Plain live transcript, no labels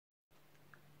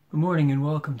Good morning and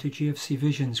welcome to GFC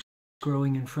Visions,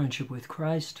 Growing in Friendship with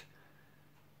Christ.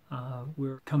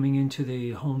 We're coming into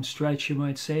the home stretch, you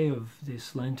might say, of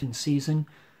this Lenten season.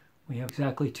 We have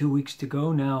exactly 2 weeks to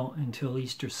go now until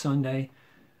Easter Sunday.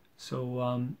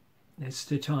 So it's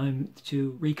the time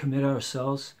to recommit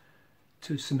ourselves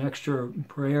to some extra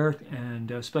prayer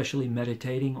and especially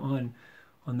meditating on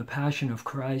the passion of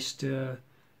Christ,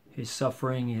 his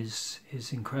suffering, his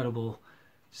incredible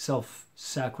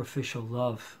self-sacrificial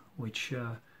love, which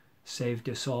saved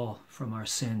us all from our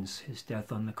sins, his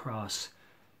death on the cross,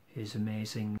 his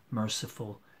amazing,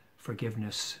 merciful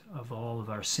forgiveness of all of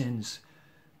our sins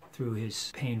through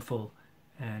his painful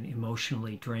and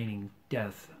emotionally draining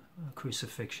death,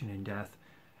 crucifixion and death,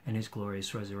 and his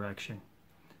glorious resurrection.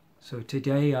 So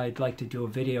today I'd like to do a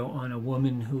video on a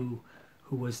woman who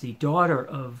was the daughter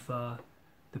of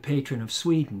the patron of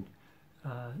Sweden,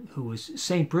 who was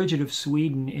Saint Bridget of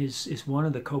Sweden is one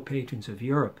of the co-patrons of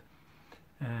Europe.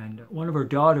 And one of her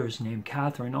daughters, named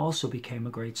Catherine, also became a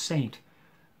great saint,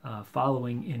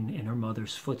 following in her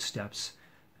mother's footsteps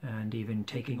and even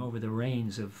taking over the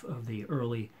reins of the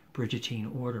early Bridgetine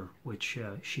order, which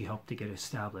she helped to get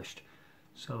established.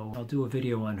 So I'll do a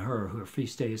video on her. Her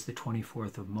feast day is the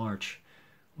 24th of March,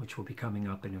 which will be coming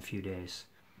up in a few days.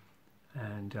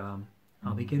 And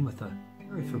I'll begin with a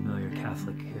very familiar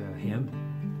Catholic hymn,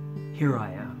 Here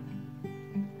I Am.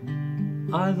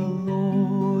 I, the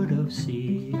Lord of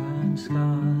sea and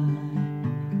sky,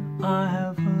 I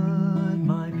have heard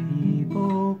my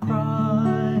people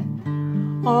cry,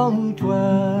 all who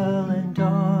dwell in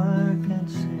dark and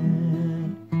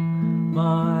sin,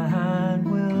 my hand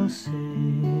will save.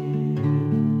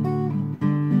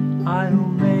 I who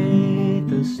made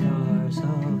the stars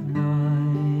of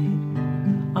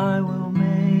night, I will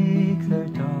make their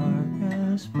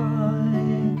darkness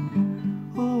bright,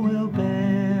 who will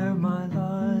bear my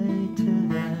light to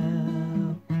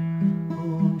them,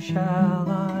 whom shall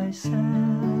I send?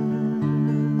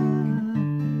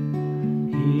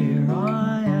 Here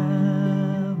I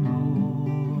am,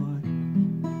 Lord,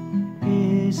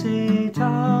 is it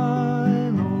I,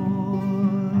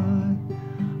 Lord?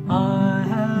 I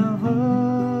have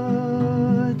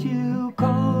heard you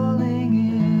calling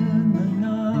in the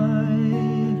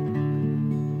night.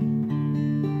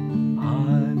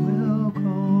 I will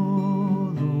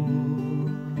go,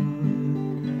 Lord,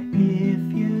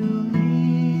 if you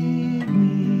lead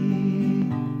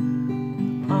me.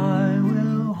 I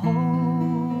will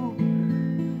hold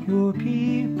your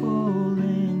people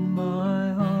in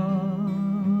my heart.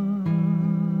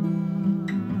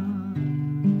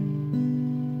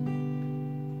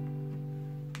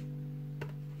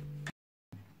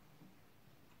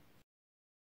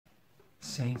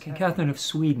 Saint Catherine of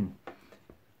Sweden.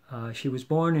 She was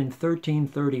born in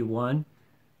 1331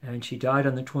 and she died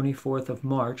on the 24th of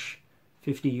March,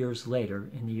 50 years later,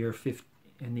 in the year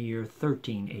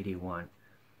 1381.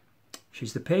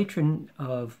 She's the patron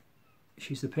of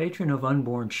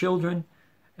unborn children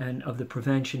and of the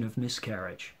prevention of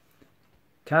miscarriage.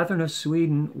 Catherine of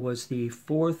Sweden was the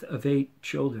fourth of 8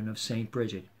 children of Saint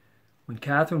Bridget. When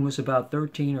Catherine was about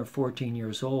 13 or 14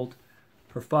 years old,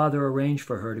 her father arranged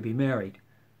for her to be married.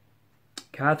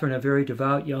 Catherine, a very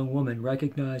devout young woman,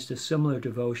 recognized a similar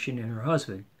devotion in her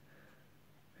husband,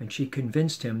 and she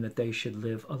convinced him that they should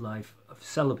live a life of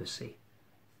celibacy.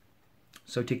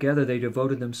 So together they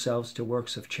devoted themselves to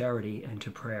works of charity and to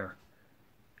prayer.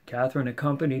 Catherine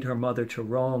accompanied her mother to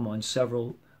Rome on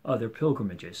several other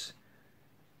pilgrimages.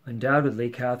 Undoubtedly,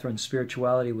 Catherine's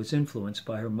spirituality was influenced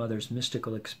by her mother's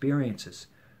mystical experiences,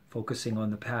 focusing on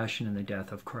the passion and the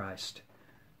death of Christ.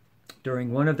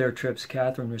 During one of their trips,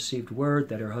 Catherine received word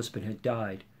that her husband had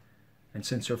died, and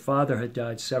since her father had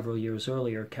died several years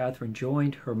earlier, Catherine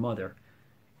joined her mother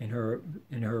in her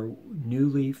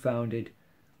newly founded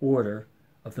order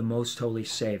of the Most Holy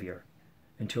Savior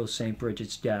until St.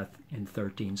 Bridget's death in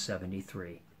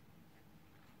 1373.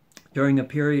 During a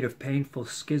period of painful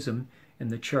schism in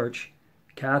the Church,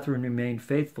 Catherine remained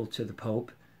faithful to the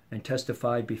Pope and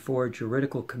testified before a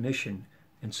juridical commission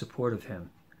in support of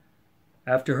him.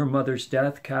 After her mother's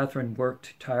death, Catherine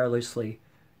worked tirelessly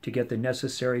to get the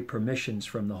necessary permissions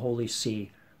from the Holy See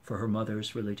for her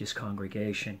mother's religious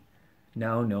congregation,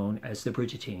 now known as the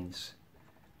Bridgetines.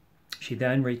 She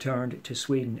then returned to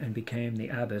Sweden and became the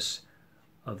abbess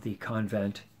of the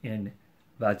convent in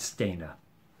Vadstena.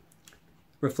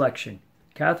 Reflection.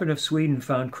 Catherine of Sweden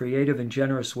found creative and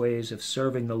generous ways of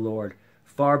serving the Lord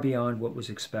far beyond what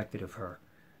was expected of her.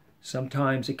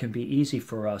 Sometimes it can be easy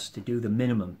for us to do the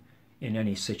minimum in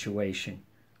any situation,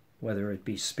 whether it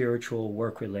be spiritual,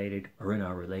 work-related, or in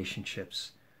our relationships.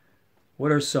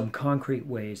 What are some concrete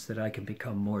ways that I can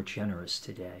become more generous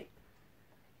today?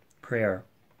 Prayer.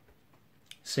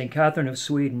 St. Catherine of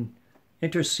Sweden,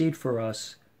 intercede for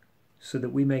us so that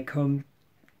we may come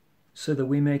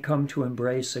to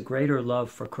embrace a greater love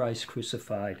for Christ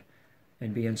crucified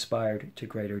and be inspired to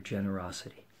greater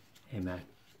generosity. Amen.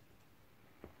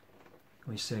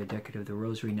 We say a decade of the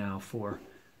Rosary now for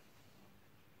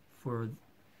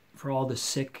all the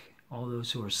sick, all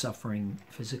those who are suffering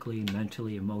physically,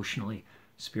 mentally, emotionally,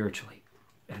 spiritually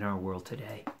in our world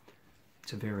today.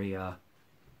 It's a very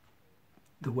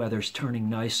the weather's turning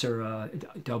nicer.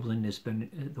 Dublin has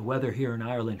been, the weather here in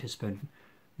Ireland has been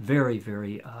very,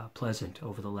 very pleasant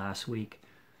over the last week,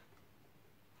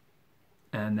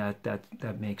 and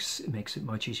that makes it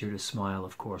much easier to smile,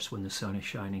 of course, when the sun is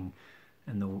shining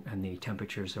and the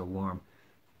temperatures are warm.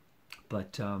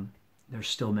 But there's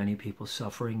still many people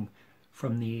suffering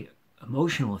from the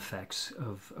emotional effects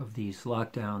of these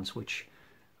lockdowns, which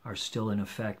are still in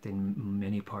effect in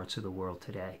many parts of the world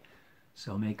today.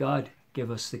 So may God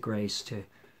give us the grace to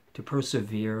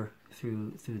persevere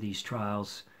through these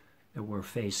trials that we're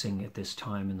facing at this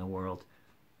time in the world,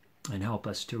 and help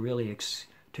us to really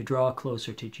to draw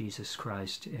closer to Jesus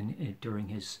Christ during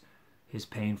his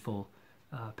painful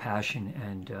passion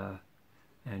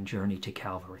and journey to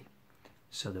Calvary,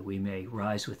 so that we may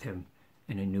rise with him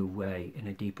in a new way, in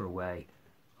a deeper way,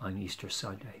 on Easter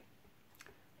Sunday.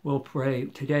 We'll pray.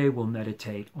 Today we'll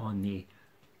meditate on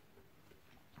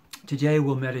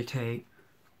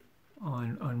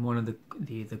one of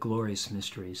the glorious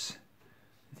mysteries,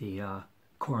 the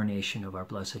coronation of our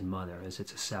Blessed Mother. As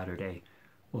it's a Saturday,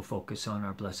 we'll focus on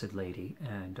our Blessed Lady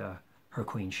and her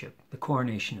queenship, the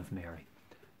coronation of Mary.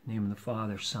 In the name of the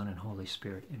Father, Son, and Holy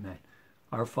Spirit. Amen.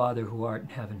 Our Father, who art in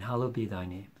heaven, hallowed be thy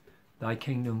name. Thy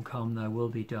kingdom come, thy will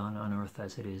be done on earth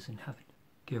as it is in heaven.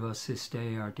 Give us this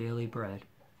day our daily bread,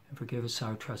 and forgive us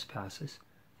our trespasses,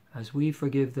 as we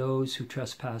forgive those who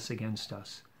trespass against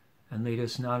us. And lead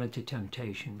us not into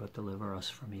temptation, but deliver us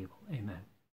from evil. Amen.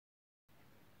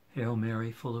 Hail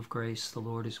Mary, full of grace, the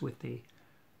Lord is with thee.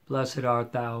 Blessed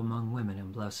art thou among women,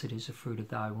 and blessed is the fruit of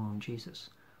thy womb,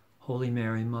 Jesus. Holy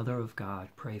Mary, Mother of God,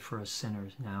 pray for us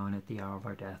sinners, now and at the hour of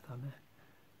our death. Amen.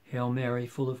 Hail Mary,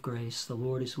 full of grace, the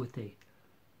Lord is with thee.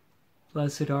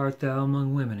 Blessed art thou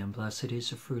among women, and blessed is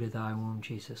the fruit of thy womb,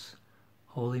 Jesus.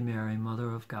 Holy Mary,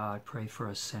 Mother of God, pray for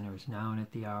us sinners, now and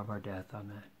at the hour of our death.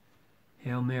 Amen.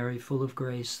 Hail Mary, full of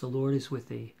grace, the Lord is with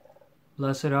thee.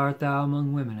 Blessed art thou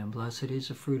among women, and blessed is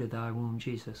the fruit of thy womb,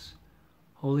 Jesus.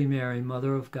 Holy Mary,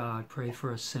 Mother of God, pray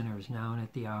for us sinners, now and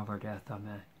at the hour of our death.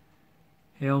 Amen.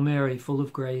 Hail Mary, full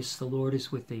of grace, the Lord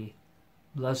is with thee.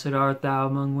 Blessed art thou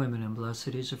among women, and blessed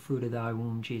is the fruit of thy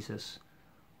womb, Jesus.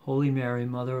 Holy Mary,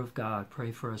 Mother of God,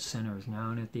 pray for us sinners,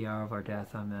 now and at the hour of our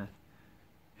death. Amen.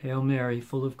 Hail Mary,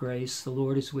 full of grace, the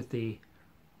Lord is with thee.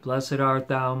 Blessed art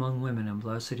thou among women, and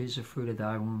blessed is the fruit of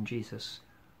thy womb, Jesus.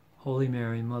 Holy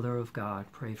Mary, Mother of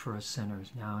God, pray for us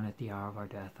sinners, now and at the hour of our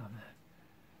death. Amen.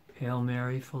 Hail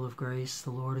Mary, full of grace,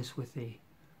 the Lord is with thee.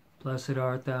 Blessed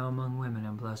art thou among women,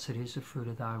 and blessed is the fruit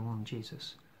of thy womb,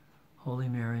 Jesus. Holy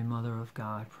Mary, Mother of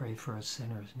God, pray for us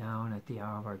sinners, now and at the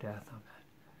hour of our death. Amen.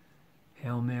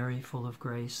 Hail Mary, full of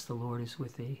grace, the Lord is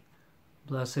with thee.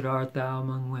 Blessed art thou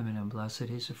among women, and blessed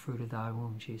is the fruit of thy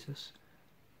womb, Jesus.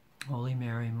 Holy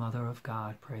Mary, Mother of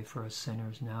God, pray for us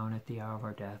sinners, now and at the hour of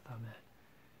our death. Amen.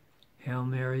 Hail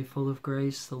Mary, full of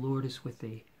grace, the Lord is with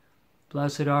thee.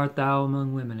 Blessed art thou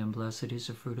among women, and blessed is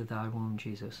the fruit of thy womb,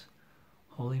 Jesus.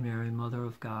 Holy Mary, Mother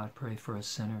of God, pray for us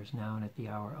sinners, now and at the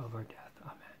hour of our death.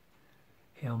 Amen.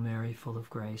 Hail Mary, full of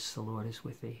grace, the Lord is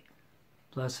with thee.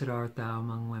 Blessed art thou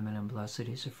among women, and blessed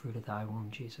is the fruit of thy womb,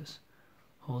 Jesus.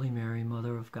 Holy Mary,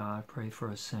 Mother of God, pray for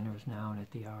us sinners, now and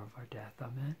at the hour of our death.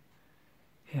 Amen.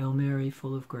 Hail Mary,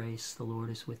 full of grace, the Lord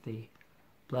is with thee.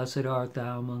 Blessed art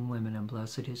thou among women, and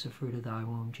blessed is the fruit of thy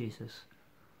womb, Jesus.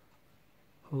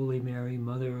 Holy Mary,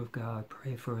 Mother of God,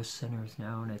 pray for us sinners,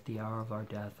 now and at the hour of our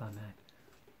death. Amen.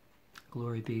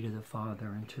 Glory be to the Father,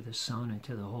 and to the Son, and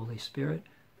to the Holy Spirit,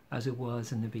 as it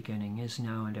was in the beginning, is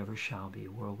now, and ever shall be,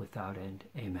 world without end.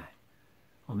 Amen.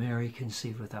 O Mary,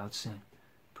 conceived without sin,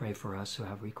 pray for us who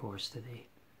have recourse to thee.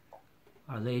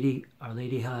 Our Lady,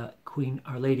 Queen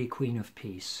of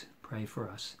Peace, pray for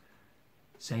us.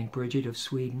 Saint Bridget of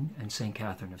Sweden and Saint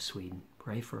Catherine of Sweden,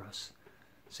 pray for us.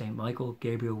 Saint Michael,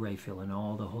 Gabriel, Raphael, and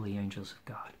all the holy angels of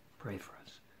God, pray for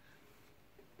us.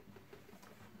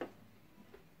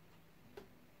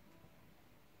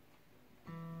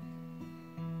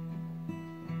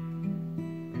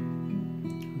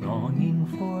 Longing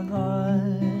for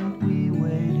light, we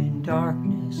wait in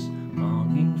darkness.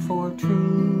 Longing for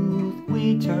truth,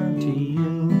 we turn to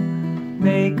you.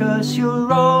 Make us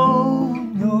your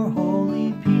own, your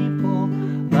holy people,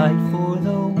 light for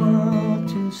the world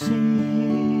to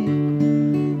see.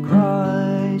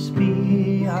 Christ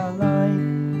be our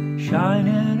light, shine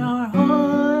in our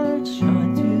hearts,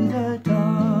 shine through the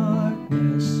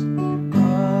darkness.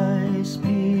 Christ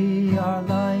be our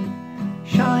light,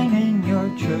 shine in your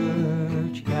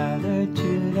church gathered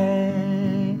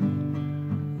today.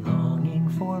 Longing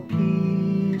for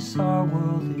peace, our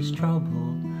world is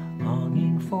troubled,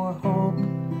 longing for hope,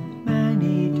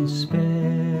 many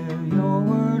despair. Your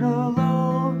word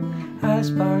alone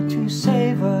has power to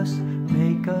save us,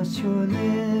 make us your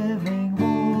living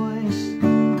voice.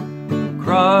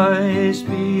 Christ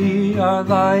be our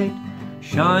light,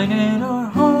 shine in our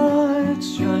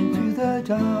hearts, shine through the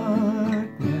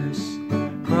darkness.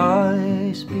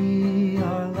 Christ be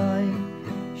our light,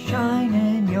 shine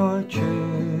in your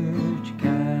church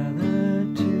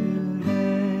gathered today.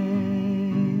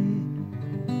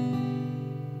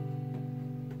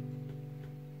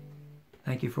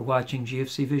 Thank you for watching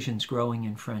GFC Visions, Growing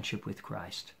in Friendship with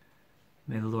Christ.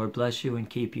 May the Lord bless you and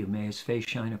keep you. May his face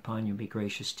shine upon you and be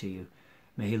gracious to you.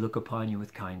 May he look upon you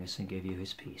with kindness and give you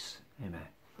his peace. Amen.